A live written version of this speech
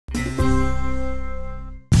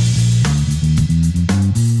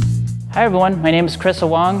Hi everyone, my name is Chris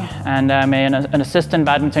Awong and I'm an assistant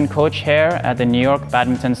badminton coach here at the New York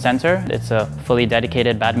Badminton Center. It's a fully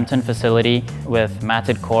dedicated badminton facility with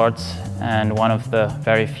matted courts and one of the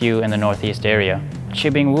very few in the Northeast area.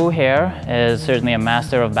 Chibing Wu here is certainly a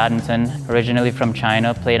master of badminton, originally from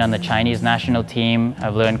China, played on the Chinese national team.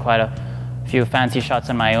 I've learned quite a few fancy shots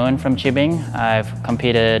on my own from Chibing. I've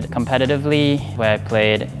competed competitively where I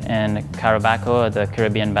played in CAREBACO, the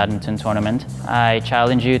Caribbean Badminton Tournament. I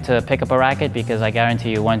challenge you to pick up a racket because I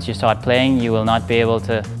guarantee you once you start playing, you will not be able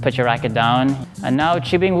to put your racket down. And now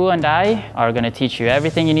Chibing Wu and I are going to teach you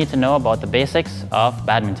everything you need to know about the basics of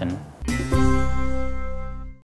badminton.